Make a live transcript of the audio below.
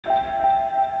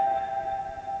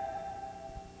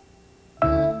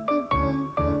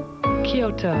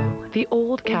Kyoto, the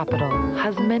old capital,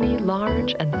 has many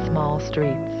large and small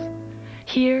streets.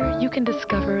 Here you can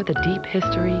discover the deep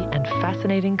history and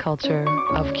fascinating culture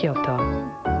of Kyoto.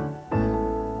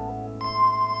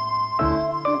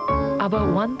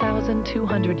 About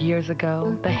 1,200 years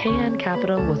ago, the Heian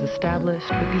capital was established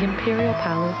with the imperial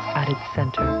palace at its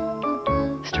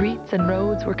center. Streets and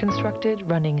roads were constructed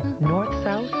running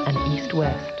north-south and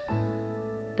east-west.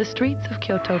 The streets of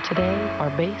Kyoto today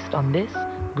are based on this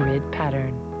grid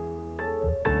pattern.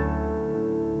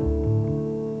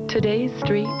 Today's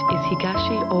street is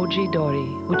Higashi Oji Dori,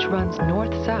 which runs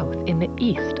north-south in the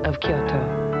east of Kyoto.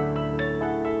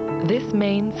 This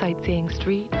main sightseeing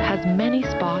street has many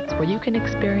spots where you can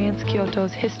experience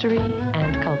Kyoto's history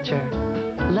and culture.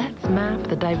 Let's map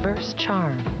the diverse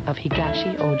charm of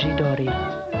Higashi Oji Dori.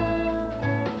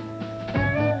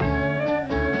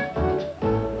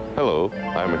 Hello,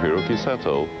 I'm Hiroki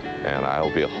Sato, and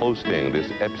I'll be hosting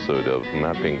this episode of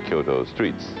Mapping Kyoto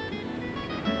Streets.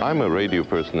 I'm a radio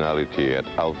personality at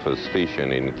Alpha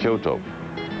Station in Kyoto,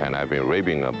 and I've been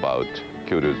raving about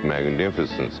Kyoto's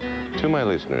magnificence to my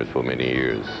listeners for many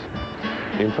years.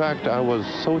 In fact, I was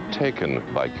so taken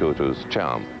by Kyoto's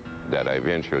charm that I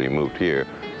eventually moved here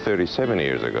 37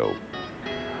 years ago.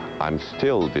 I'm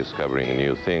still discovering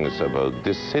new things about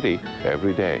this city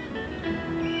every day.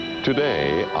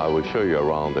 Today, I will show you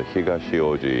around the Higashi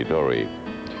Oji Dori.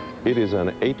 It is an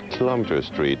 8-kilometer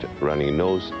street running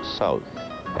north-south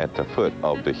at the foot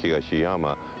of the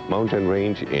Higashiyama mountain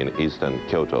range in eastern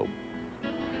Kyoto.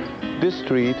 This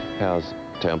street has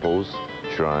temples,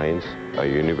 shrines, a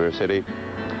university,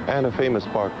 and a famous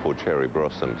park for cherry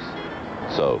blossoms.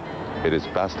 So, it is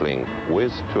bustling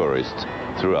with tourists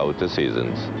throughout the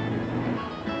seasons.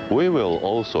 We will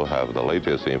also have the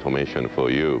latest information for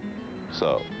you.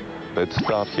 So, let's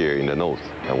start here in the north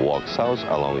and walk south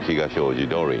along Higashi Oji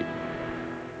Dori.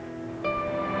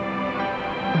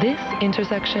 This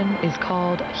intersection is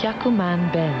called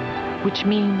Hyakuman Ben, which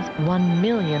means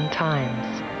 1,000,000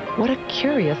 times. What a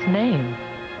curious name.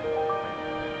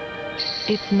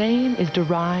 Its name is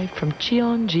derived from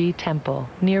Chionji Temple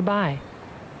nearby.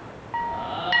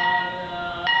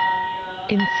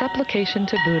 In supplication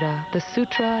to Buddha, the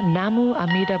sutra Namu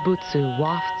Amida Butsu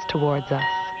wafts towards us.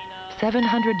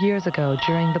 700 years ago,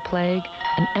 during the plague,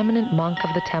 an eminent monk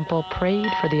of the temple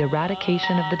prayed for the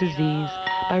eradication of the disease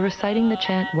by reciting the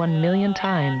chant 1,000,000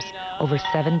 times over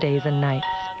 7 days and nights.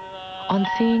 On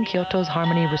seeing Kyoto's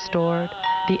harmony restored,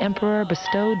 the emperor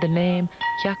bestowed the name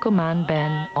Hyakuman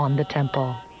Ben on the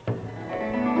temple.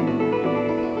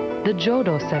 The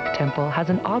Jodo-sek temple has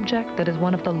an object that is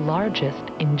one of the largest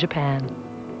in Japan.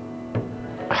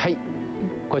 はい、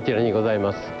こちらにござい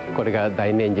ます。これが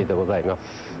大念寺でございま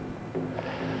す。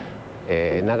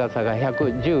長さが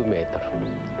110メート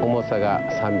ル、重さが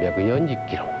340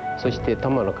キロ、そして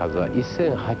玉の数は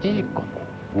1080個。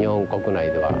日本国内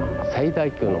では最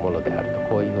大級のものであると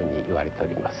こういうふうに言われてお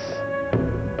ります。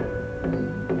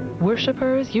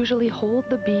Worshippers usually hold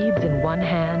the beads in one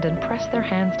hand and press their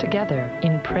hands together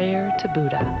in prayer to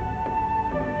Buddha.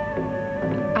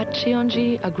 At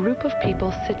Chionji, a group of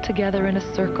people sit together in a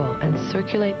circle and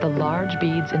circulate the large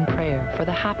beads in prayer for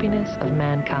the happiness of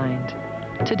mankind.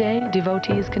 Today,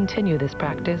 devotees continue this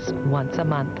practice once a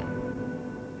month.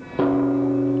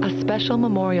 A special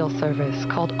memorial service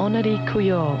called Onari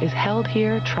Kuyo is held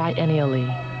here triennially.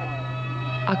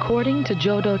 According to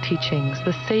Jodo teachings,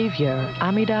 the savior,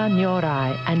 Amida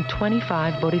Nyorai, and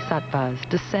 25 bodhisattvas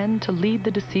descend to lead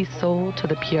the deceased soul to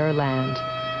the pure land.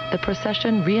 The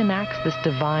procession reenacts this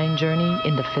divine journey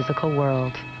in the physical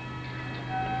world.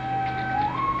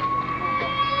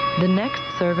 The next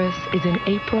service is in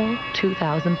April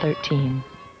 2013.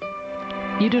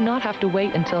 You do not have to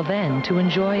wait until then to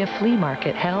enjoy a flea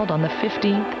market held on the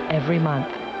 15th every month.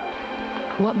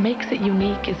 What makes it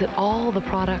unique is that all the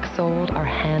products sold are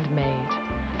handmade.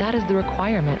 That is the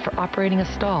requirement for operating a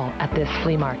stall at this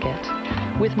flea market.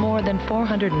 With more than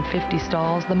 450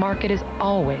 stalls, the market is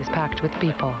always packed with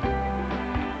people.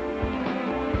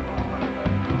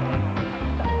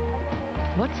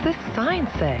 What's this sign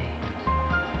say?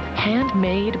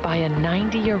 Handmade by a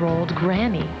 90-year-old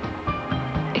granny.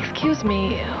 Excuse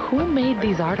me, who made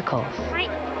these articles?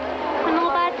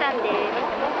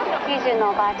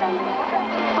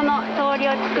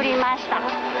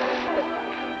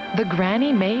 The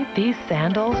granny made these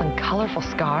sandals and colorful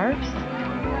scarves?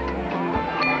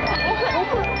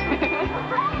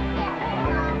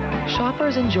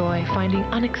 Shoppers enjoy finding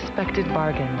unexpected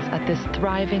bargains at this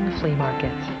thriving flea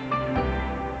market.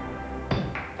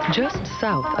 Just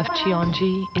south of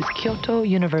Chionji is Kyoto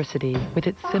University with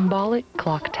its symbolic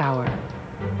clock tower.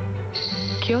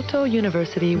 Kyoto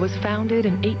University was founded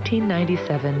in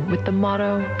 1897 with the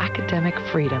motto, Academic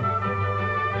Freedom.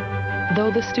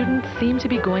 Though the students seem to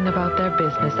be going about their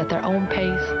business at their own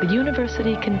pace, the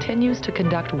university continues to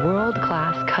conduct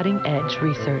world-class cutting-edge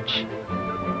research.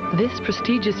 This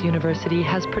prestigious university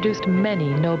has produced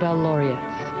many Nobel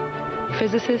laureates.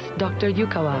 Physicist Dr.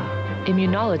 Yukawa,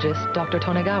 immunologist Dr.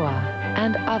 Tonegawa,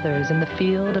 and others in the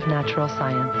field of natural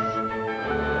science.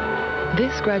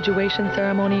 This graduation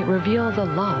ceremony reveals a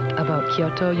lot about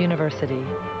Kyoto University.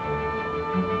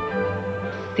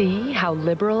 See how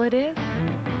liberal it is?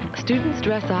 Students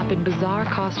dress up in bizarre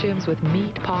costumes with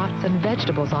meat pots and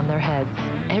vegetables on their heads.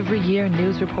 Every year,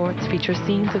 news reports feature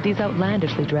scenes of these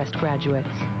outlandishly dressed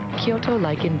graduates.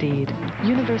 Kyoto-like indeed.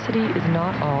 University is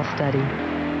not all study.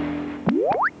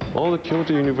 On the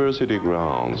Kyoto University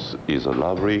grounds is a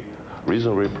lovely,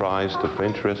 reasonably priced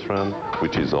French restaurant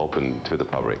which is open to the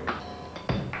public.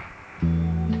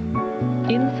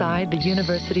 Inside the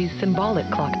university's symbolic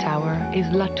clock tower is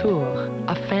La Tour,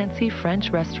 a fancy French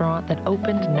restaurant that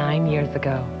opened 9 years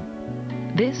ago.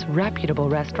 This reputable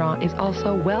restaurant is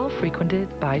also well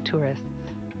frequented by tourists.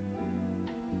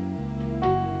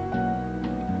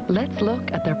 Let's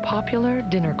look at their popular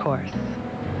dinner course.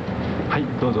 はい、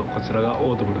どうぞこちらが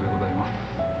オードブルでございま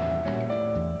す。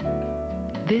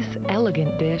 This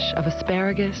elegant dish of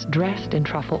asparagus dressed in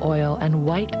truffle oil and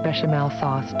white bechamel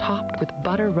sauce topped with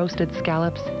butter-roasted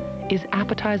scallops is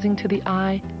appetizing to the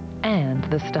eye and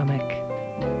the stomach.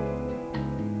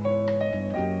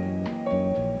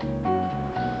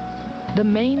 The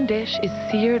main dish is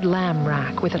seared lamb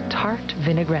rack with a tart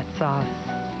vinaigrette sauce.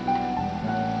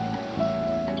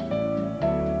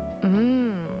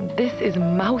 This is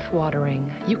mouth-watering.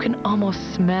 You can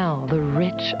almost smell the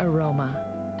rich aroma.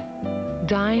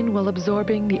 Dine while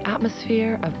absorbing the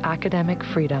atmosphere of academic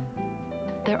freedom.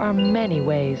 There are many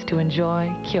ways to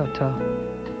enjoy Kyoto.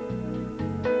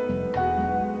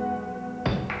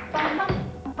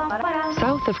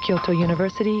 South of Kyoto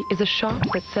University is a shop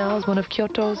that sells one of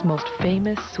Kyoto's most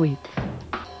famous sweets.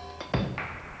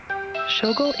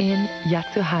 Shogo Inn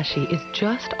Yatsuhashi is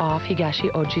just off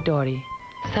Higashi Ojidori.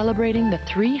 Celebrating the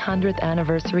 300th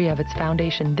anniversary of its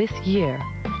foundation this year,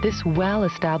 this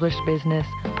well-established business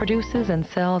produces and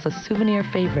sells a souvenir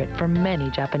favorite for many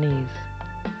Japanese.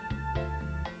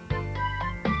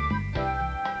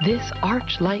 This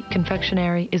arch-like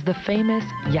confectionery is the famous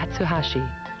Yatsuhashi,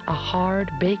 a hard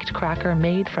baked cracker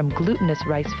made from glutinous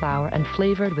rice flour and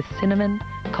flavored with cinnamon,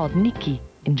 called Nikki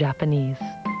in Japanese.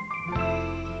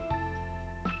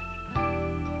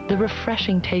 The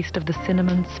refreshing taste of the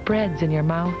cinnamon spreads in your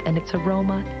mouth and its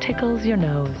aroma tickles your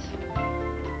nose.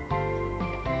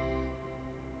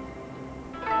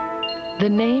 The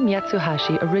name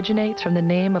Yatsuhashi originates from the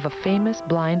name of a famous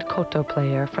blind koto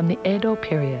player from the Edo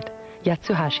period,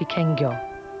 Yatsuhashi Kengyo.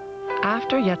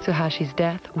 After Yatsuhashi's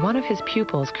death, one of his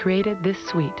pupils created this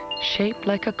sweet, shaped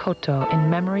like a koto in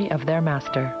memory of their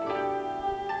master.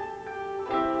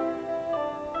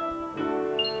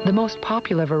 The most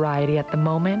popular variety at the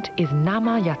moment is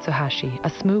Nama Yatsuhashi, a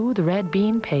smooth red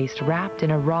bean paste wrapped in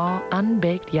a raw,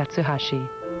 unbaked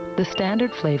Yatsuhashi. The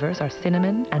standard flavors are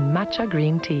cinnamon and matcha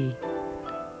green tea.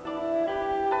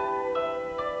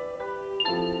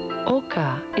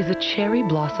 Oka is a cherry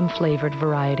blossom flavored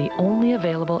variety only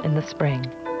available in the spring.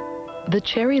 The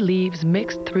cherry leaves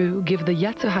mixed through give the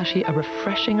Yatsuhashi a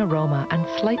refreshing aroma and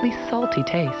slightly salty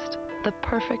taste, the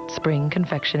perfect spring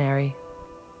confectionery.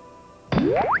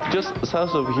 Just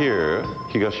south of here,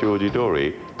 Higashi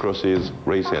Ojidori crosses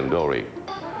Reisendori.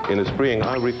 In the spring,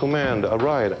 I recommend a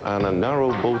ride on a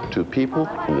narrow boat to people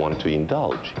who want to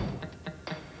indulge.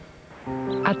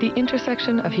 At the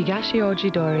intersection of Higashi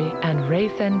Ojidori and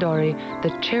Reisendori,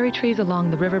 the cherry trees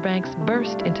along the riverbanks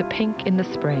burst into pink in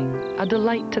the spring, a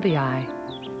delight to the eye.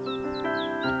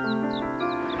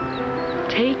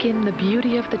 Take in the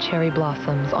beauty of the cherry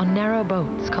blossoms on narrow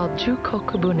boats called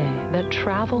Jukokubune that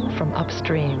travel from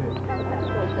upstream.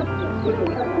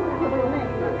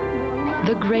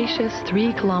 The gracious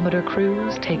 3-kilometer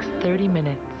cruise takes 30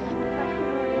 minutes.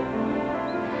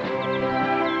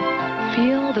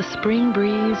 Feel the spring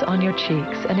breeze on your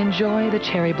cheeks and enjoy the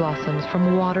cherry blossoms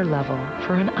from water level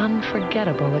for an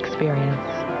unforgettable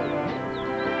experience.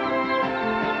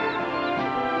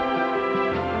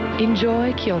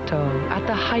 Enjoy Kyoto at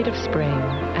the height of spring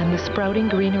and the sprouting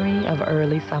greenery of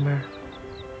early summer.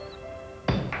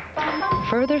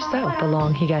 Further south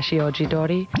along Higashi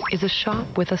Ojidori is a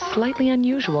shop with a slightly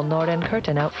unusual Noren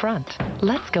curtain out front.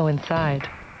 Let's go inside.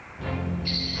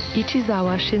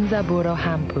 Ichizawa Shinzaburo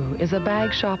Hampu is a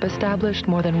bag shop established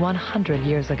more than 100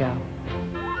 years ago.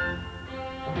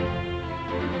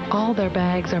 All their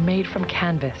bags are made from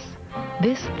canvas.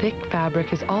 This thick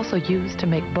fabric is also used to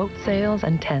make boat sails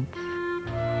and tents.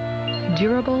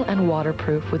 Durable and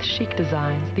waterproof with chic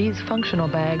designs, these functional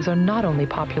bags are not only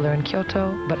popular in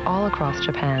Kyoto, but all across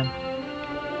Japan.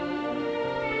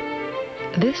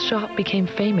 This shop became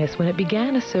famous when it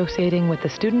began associating with the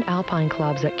student alpine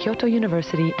clubs at Kyoto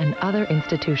University and other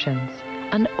institutions.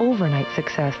 An overnight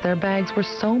success, their bags were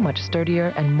so much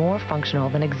sturdier and more functional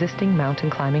than existing mountain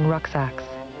climbing rucksacks.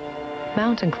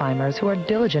 Mountain climbers who are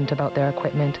diligent about their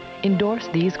equipment endorse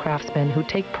these craftsmen who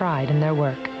take pride in their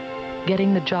work,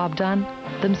 getting the job done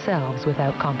themselves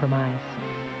without compromise.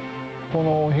 こ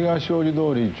の東大路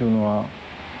通りっていうのは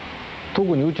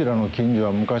特にうちらの近所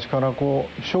は昔から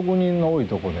職人の多い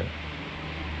とこで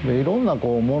いろんな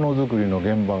ものづくりの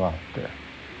現場があって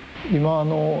今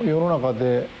世の中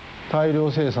で大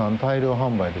量生産大量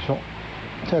販売でしょ。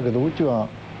そやけどうちは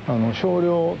少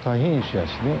量多品種や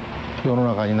しね世の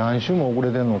中に何種も遅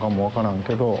れてんのかもわからん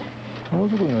けどもの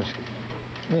づくりの仕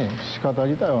方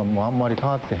自体はもうあんまり変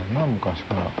わってへんな昔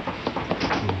から。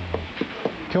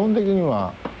基本的に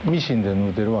はミシンで縫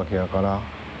ってるわけやから。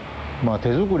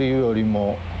手作りより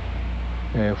も、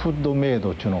フッドメイ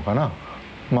ドっちゅうのかな、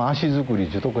足作りっ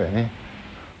ちゅうとこやね。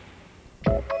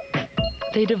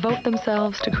They devote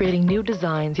themselves to creating new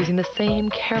designs using the same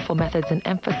careful methods and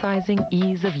emphasizing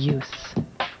ease of use.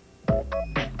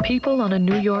 People on a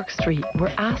New York street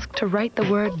were asked to write the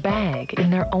word bag in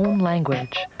their own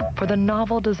language for the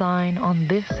novel design on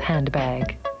this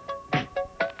handbag.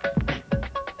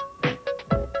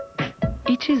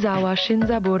 Ichizawa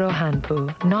Shinzaburo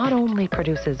Hanpu not only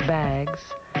produces bags,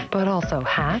 but also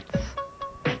hats,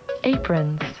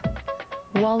 aprons,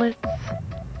 wallets,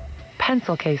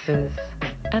 pencil cases,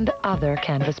 and other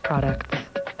canvas products.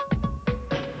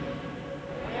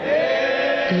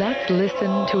 Let's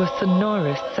listen to a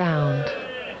sonorous sound.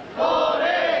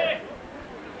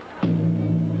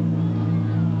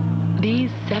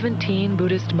 These 17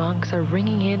 Buddhist monks are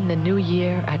ringing in the new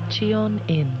year at Chion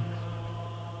Inn.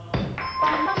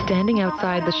 Standing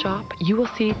outside the shop, you will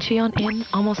see Chion Inn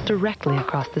almost directly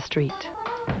across the street.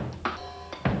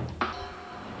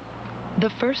 The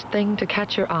first thing to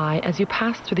catch your eye as you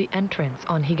pass through the entrance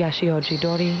on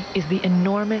Higashioji-dori is the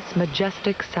enormous,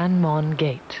 majestic Sanmon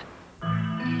Gate.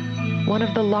 One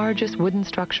of the largest wooden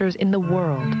structures in the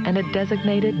world and a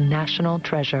designated national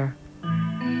treasure.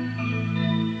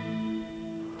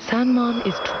 Sanmon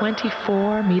is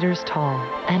 24 meters tall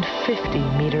and 50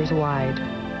 meters wide.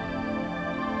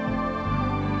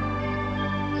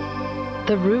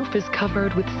 The roof is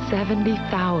covered with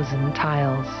 70,000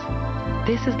 tiles.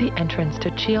 This is the entrance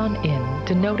to Chion Inn,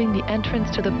 denoting the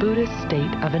entrance to the Buddhist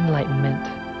state of enlightenment.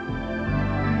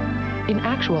 In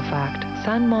actual fact,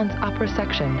 Sanmon's upper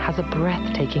section has a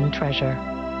breathtaking treasure.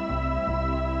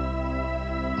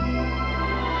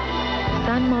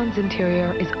 Sanmon's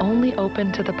interior is only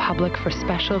open to the public for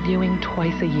special viewing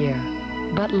twice a year.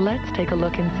 But let's take a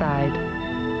look inside.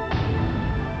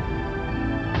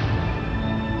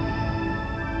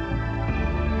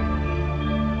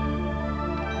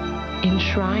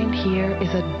 Enshrined here is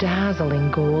a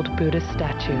dazzling gold Buddhist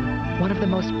statue, one of the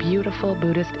most beautiful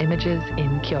Buddhist images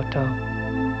in Kyoto.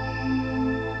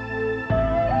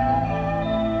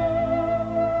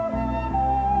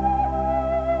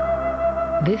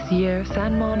 This year,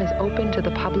 Sanmon is open to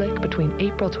the public between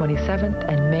April 27th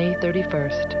and May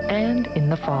 31st, and in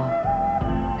the fall.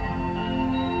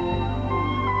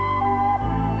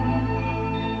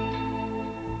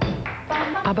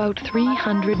 About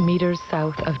 300 meters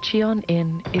south of Chion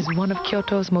Inn is one of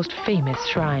Kyoto's most famous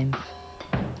shrines.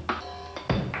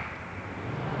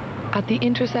 At the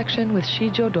intersection with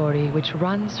Shijo-dori, which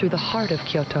runs through the heart of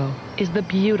Kyoto, is the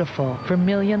beautiful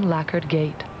vermilion lacquered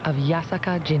gate of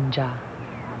Yasaka Jinja.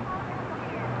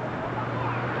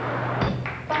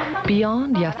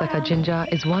 Beyond Yasaka Jinja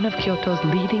is one of Kyoto's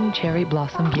leading cherry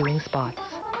blossom viewing spots,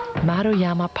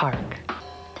 Maruyama Park.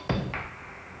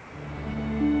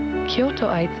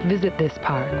 Kyotoites visit this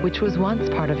park, which was once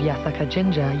part of Yasaka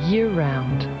Jinja,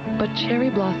 year-round. But cherry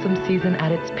blossom season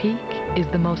at its peak is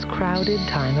the most crowded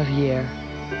time of year.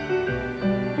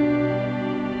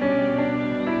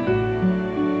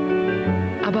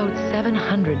 About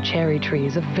 700 cherry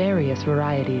trees of various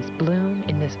varieties bloom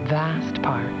in this vast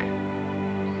park.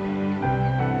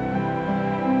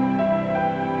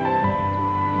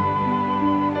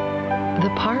 The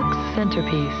park's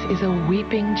centerpiece is a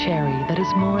weeping cherry that is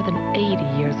more than 80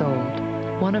 years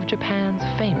old, one of Japan's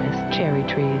famous cherry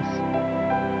trees.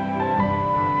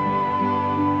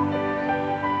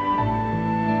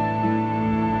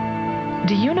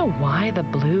 Do you know why the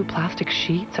blue plastic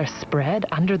sheets are spread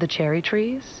under the cherry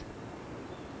trees?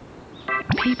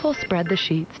 People spread the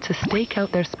sheets to stake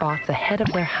out their spots ahead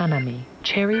of their hanami,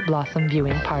 cherry blossom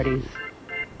viewing parties.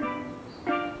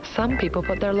 Some people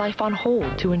put their life on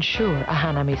hold to ensure a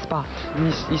hanami spot.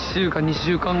 1週間2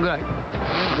週間ぐらいこ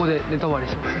こで寝泊まり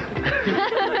します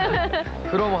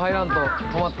風呂も入らんと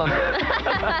止まったんで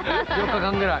4日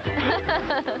間ぐらい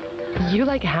You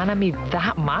like hanami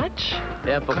that much?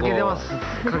 やっぱかけてます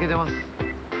かけてます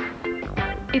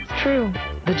It's true.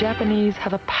 The Japanese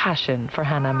have a passion for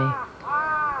hanami.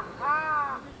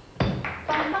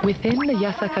 Within the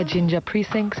Yasaka Jinja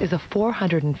precincts is a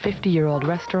 450-year-old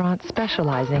restaurant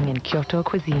specializing in Kyoto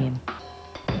cuisine.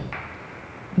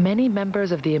 Many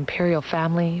members of the imperial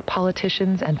family,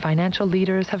 politicians, and financial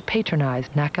leaders have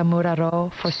patronized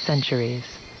Nakamura-ro for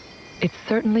centuries. It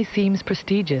certainly seems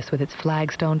prestigious with its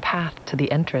flagstone path to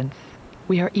the entrance.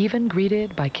 We are even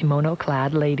greeted by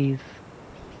kimono-clad ladies.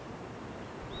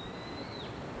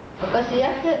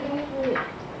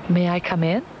 May I come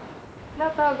in?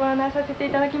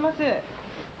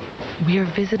 We are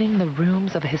visiting the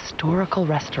rooms of a historical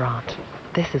restaurant.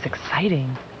 This is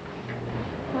exciting.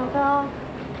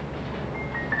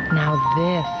 Now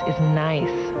this is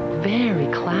nice, very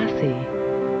classy.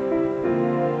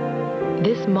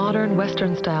 This modern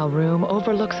Western-style room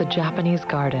overlooks a Japanese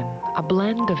garden, a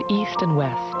blend of East and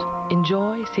West.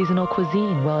 Enjoy seasonal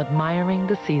cuisine while admiring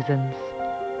the seasons.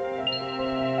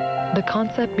 The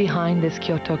concept behind this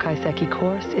Kyoto Kaiseki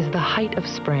course is the height of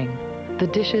spring. The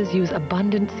dishes use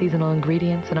abundant seasonal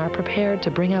ingredients and are prepared to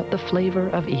bring out the flavor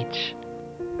of each.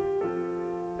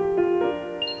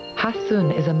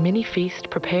 Hasun is a mini feast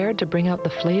prepared to bring out the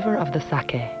flavor of the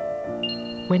sake.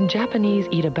 When Japanese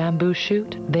eat a bamboo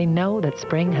shoot, they know that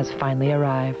spring has finally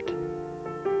arrived.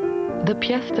 The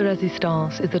pièce de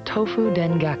résistance is the tofu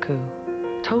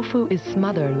dengaku. Tofu is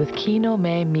smothered with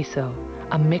kino-me miso,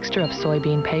 a mixture of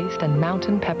soybean paste and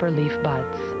mountain pepper leaf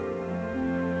buds.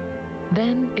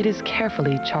 Then it is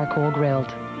carefully charcoal grilled.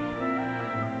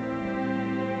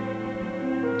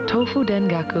 Tofu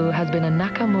dengaku has been a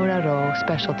Nakamura-ro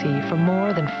specialty for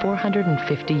more than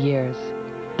 450 years.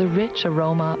 The rich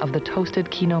aroma of the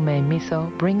toasted kino-me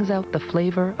miso brings out the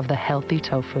flavor of the healthy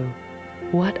tofu.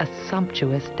 What a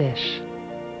sumptuous dish.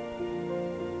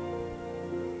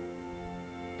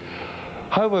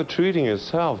 How about treating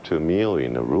yourself to a meal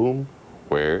in a room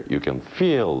where you can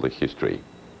feel the history?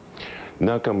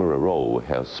 Nakamura-ro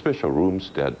has special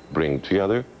rooms that bring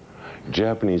together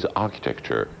Japanese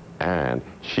architecture and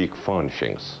chic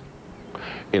furnishings.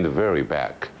 In the very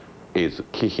back is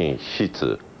Kihin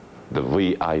Shitsu, the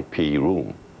VIP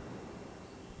room.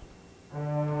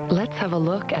 Let's have a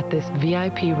look at this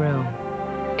VIP room.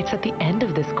 It's at the end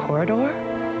of this corridor?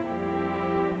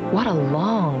 What a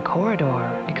long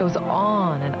corridor. It goes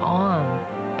on and on,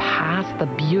 past the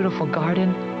beautiful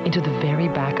garden into the very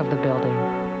back of the building.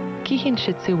 Kihin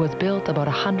Shitsu was built about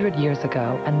 100 years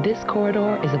ago, and this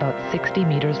corridor is about 60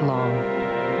 meters long.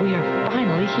 We are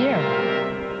finally here.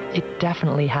 It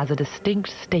definitely has a distinct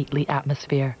stately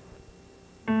atmosphere.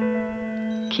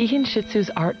 Kihin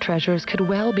Shitsu's art treasures could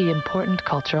well be important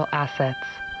cultural assets,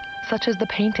 such as the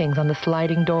paintings on the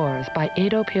sliding doors by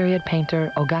Edo period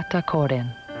painter Ogata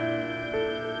Koren,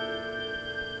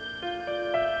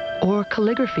 or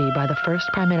calligraphy by the first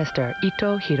Prime Minister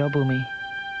Ito Hirobumi.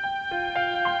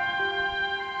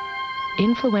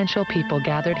 Influential people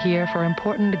gathered here for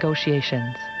important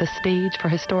negotiations, the stage for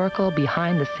historical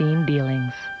behind-the-scene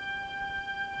dealings.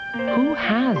 Who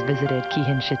has visited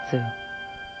Kihin Shitsu?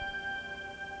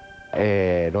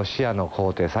 ロシアの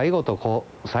皇帝最後の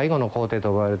皇帝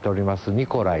と呼ばれておりますニ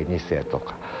コライ2世と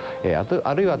か、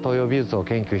あるいは東洋美術を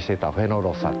研究していたフェノ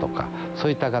ロサとか、そ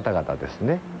ういった方々です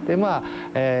ね。で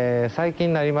最近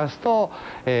になりますと、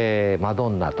マド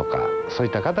ンナとかそうい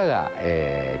った方が、見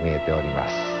えておりま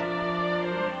す。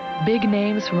Big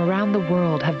names from around the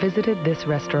world have visited this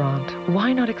restaurant.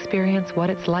 Why not experience what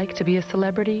it's like to be a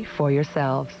celebrity for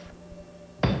yourselves?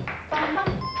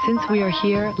 Since we are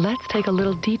here, let's take a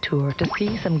little detour to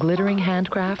see some glittering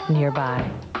handcraft nearby.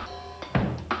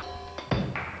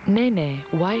 Nene,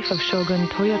 wife of Shogun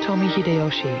Toyotomi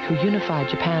Hideyoshi, who unified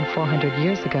Japan 400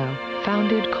 years ago,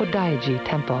 founded Kodaiji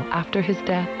Temple after his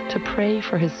death to pray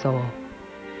for his soul.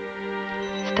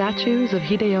 Statues of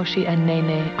Hideyoshi and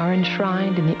Nene are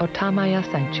enshrined in the Otamaya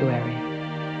Sanctuary.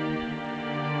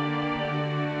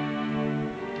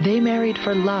 They married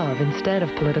for love instead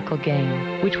of political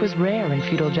gain, which was rare in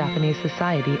feudal Japanese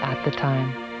society at the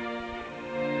time.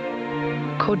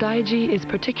 Kodaiji is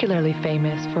particularly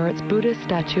famous for its Buddhist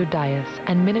statue dais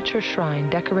and miniature shrine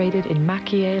decorated in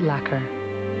makie lacquer.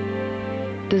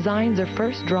 Designs are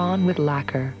first drawn with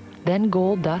lacquer, then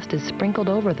gold dust is sprinkled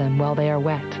over them while they are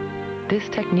wet. This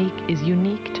technique is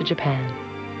unique to Japan.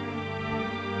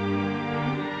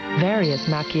 Various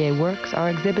Makie works are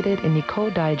exhibited in the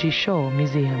Kodaiji Sho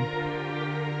Museum.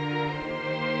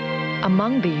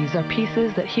 Among these are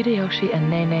pieces that Hideyoshi and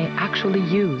Nene actually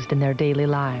used in their daily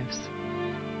lives.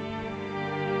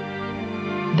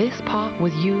 This pot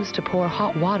was used to pour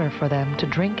hot water for them to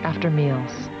drink after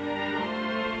meals.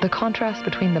 The contrast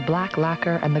between the black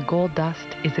lacquer and the gold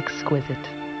dust is exquisite.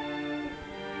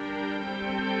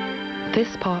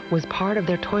 This pot was part of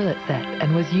their toilet set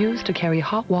and was used to carry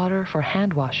hot water for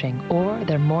hand washing or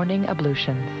their morning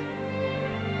ablutions.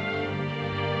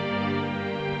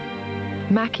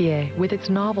 Makie, with its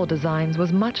novel designs,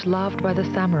 was much loved by the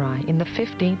samurai in the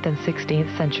 15th and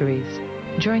 16th centuries.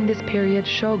 During this period,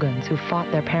 shoguns who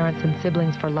fought their parents and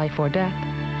siblings for life or death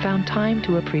found time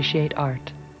to appreciate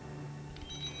art.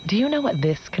 Do you know what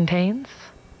this contains?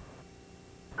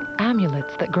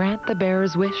 Amulets that grant the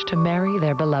bearer's wish to marry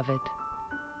their beloved.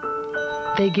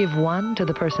 They give one to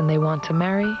the person they want to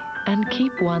marry and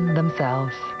keep one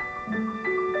themselves.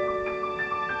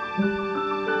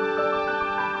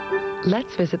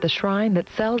 Let's visit the shrine that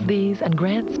sells these and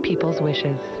grants people's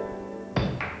wishes.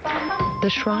 The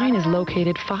shrine is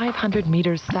located 500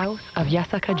 meters south of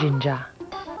Yasaka Jinja.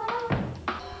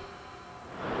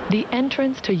 The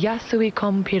entrance to Yasui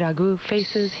Konpiragu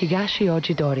faces Higashi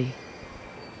Ojidori.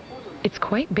 It's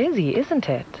quite busy, isn't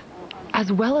it?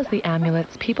 As well as the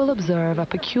amulets, people observe a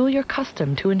peculiar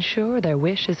custom to ensure their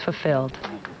wish is fulfilled.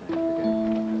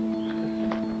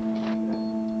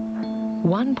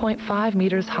 1.5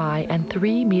 meters high and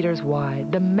 3 meters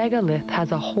wide, the megalith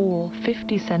has a hole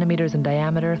 50 centimeters in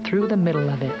diameter through the middle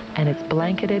of it, and it's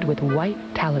blanketed with white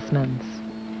talismans.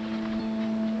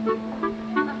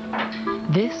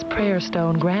 This prayer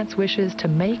stone grants wishes to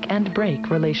make and break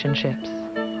relationships.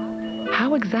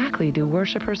 How exactly do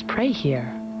worshippers pray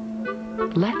here?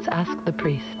 Let's ask the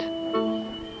priest.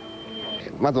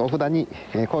 まずお札に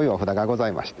こういうお札がござ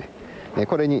いまして、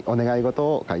これにお願い事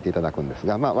を書いていただくんです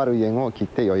が、悪い縁を切っ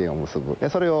て良い縁を結ぶ。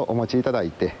それをお持ちいただ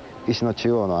いて、石の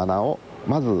中央の穴を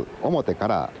まず表か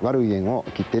ら悪い縁を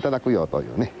切っていただくよとい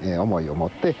うね、思いを持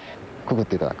ってくぐっ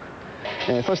ていただく。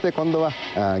そして今度は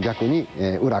逆に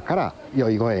裏から良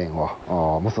いご縁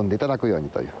を結んでいただくように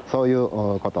という、そういう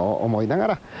ことを思いなが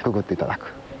らくぐっていただ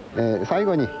く。最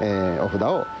後にお札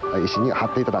を石に貼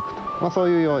っていただくと、そう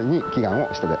いうように祈願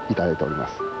をしていただいておりま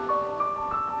す。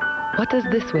 What does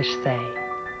this wish say?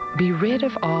 Be rid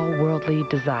of all worldly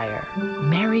desire.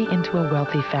 Marry into a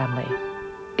wealthy family.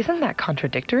 Isn't that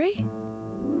contradictory?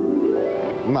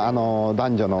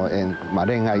 男女の縁、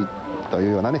恋愛とい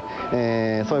うようなね、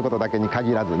そういうことだけに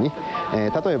限らずに、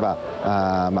例えば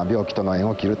病気との縁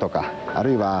を切るとか、あ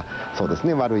るいはそうです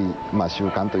ね、悪い、習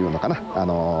慣というのかな、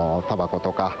タバコ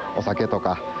とかお酒と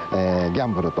か、ギャ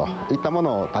ンブルといったも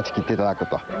のを断ち切っていただく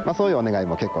と、そういうお願い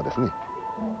も結構ですね。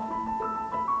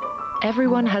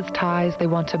 Everyone has ties they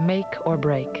want to make or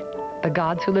break. The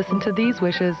gods who listen to these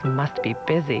wishes must be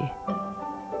busy.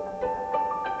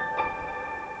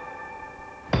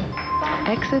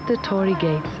 Exit the torii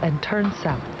gates and turn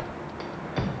south.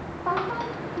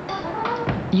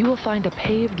 You will find a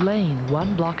paved lane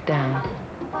 1 block down.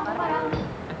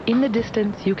 In the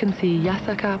distance, you can see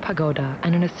Yasaka Pagoda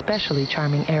and an especially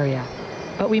charming area.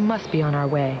 But we must be on our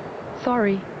way.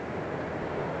 Sorry.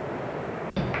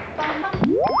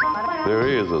 There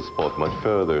is a spot much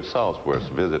further south worth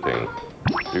visiting.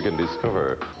 You can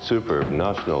discover superb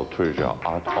national treasure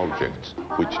art objects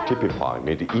which typify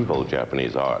medieval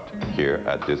Japanese art here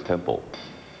at this temple.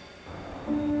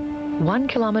 1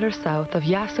 kilometer south of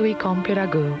Yasui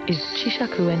Konpiragu is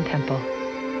Chishakuen Temple.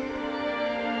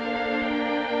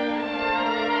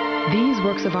 These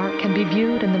works of art can be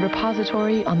viewed in the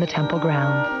repository on the temple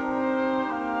grounds.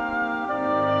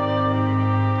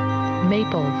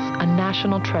 Maples, a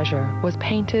national treasure, was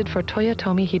painted for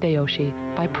Toyotomi Hideyoshi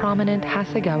by prominent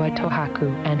Hasegawa Tohaku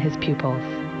and his pupils.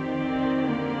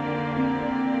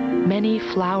 Many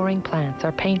flowering plants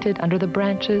are painted under the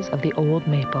branches of the old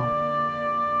maple.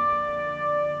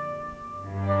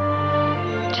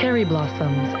 Cherry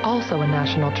blossoms, also a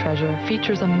national treasure,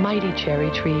 features a mighty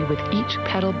cherry tree with each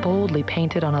petal boldly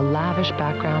painted on a lavish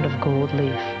background of gold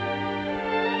leaf.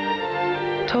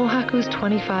 Tohaku's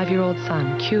 25-year-old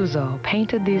son, Kyuzo,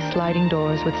 painted these sliding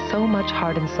doors with so much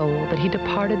heart and soul that he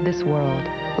departed this world,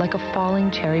 like a falling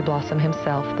cherry blossom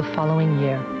himself the following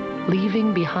year,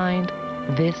 leaving behind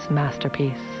this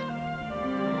masterpiece.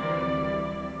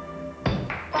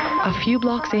 A few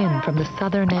blocks in from the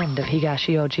southern end of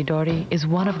Higashi Ojidori is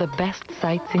one of the best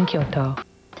sites in Kyoto.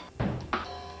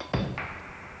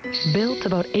 Built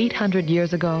about 800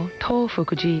 years ago,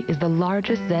 Tofukuji is the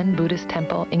largest Zen Buddhist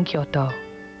temple in Kyoto.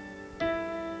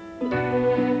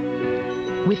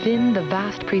 Within the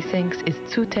vast precincts is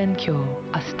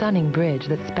Tsutenkyo, a stunning bridge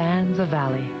that spans a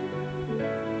valley.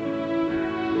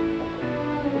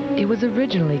 It was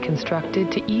originally constructed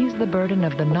to ease the burden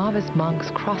of the novice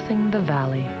monks crossing the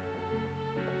valley.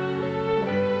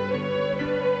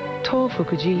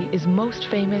 Tofukuji is most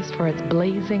famous for its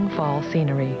blazing fall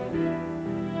scenery.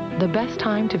 The best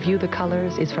time to view the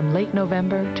colors is from late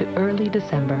November to early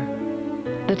December.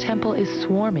 The temple is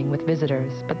swarming with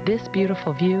visitors, but this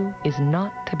beautiful view is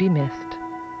not to be missed.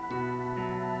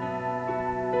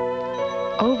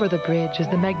 Over the bridge is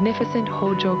the magnificent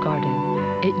Hojo Garden.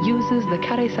 It uses the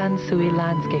Kare-san-sui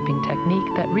landscaping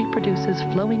technique that reproduces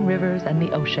flowing rivers and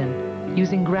the ocean,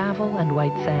 using gravel and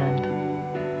white sand.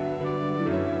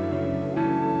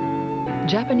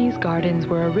 Japanese gardens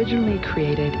were originally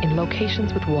created in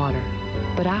locations with water,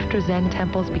 but after Zen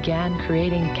temples began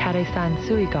creating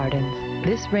Kare-san-sui gardens,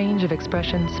 this range of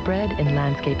expression spread in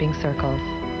landscaping circles.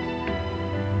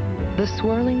 The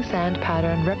swirling sand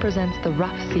pattern represents the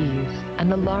rough seas,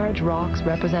 and the large rocks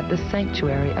represent the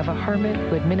sanctuary of a hermit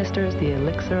who administers the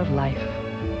elixir of life.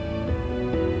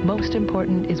 Most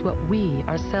important is what we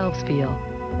ourselves feel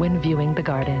when viewing the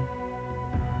garden.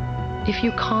 If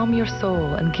you calm your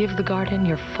soul and give the garden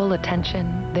your full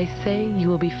attention, they say you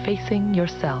will be facing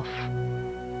yourself.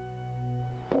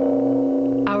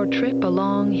 Our trip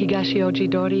along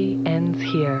Higashioji-dori ends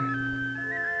here.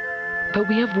 But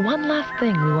we have one last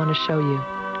thing we want to show you.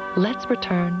 Let's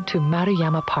return to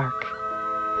Maruyama Park.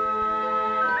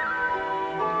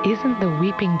 Isn't the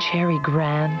weeping cherry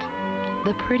grand?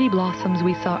 The pretty blossoms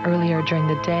we saw earlier during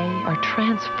the day are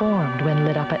transformed when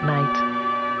lit up at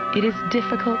night. It is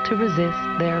difficult to resist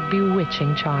their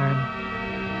bewitching charm.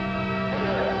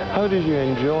 How did you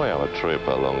enjoy our trip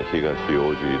along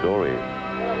Higashioji-dori?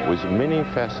 With many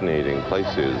fascinating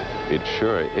places, it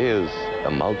sure is a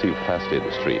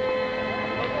multifaceted street.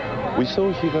 We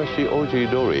saw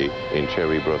Higashioji-dori in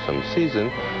cherry blossom season,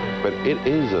 but it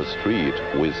is a street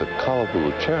with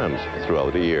colorful charms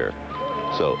throughout the year.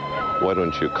 So why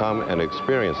don't you come and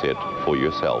experience it for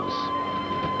yourselves?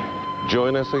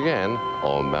 Join us again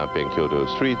on Mapping Kyoto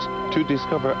Streets to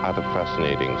discover other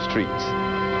fascinating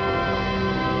streets.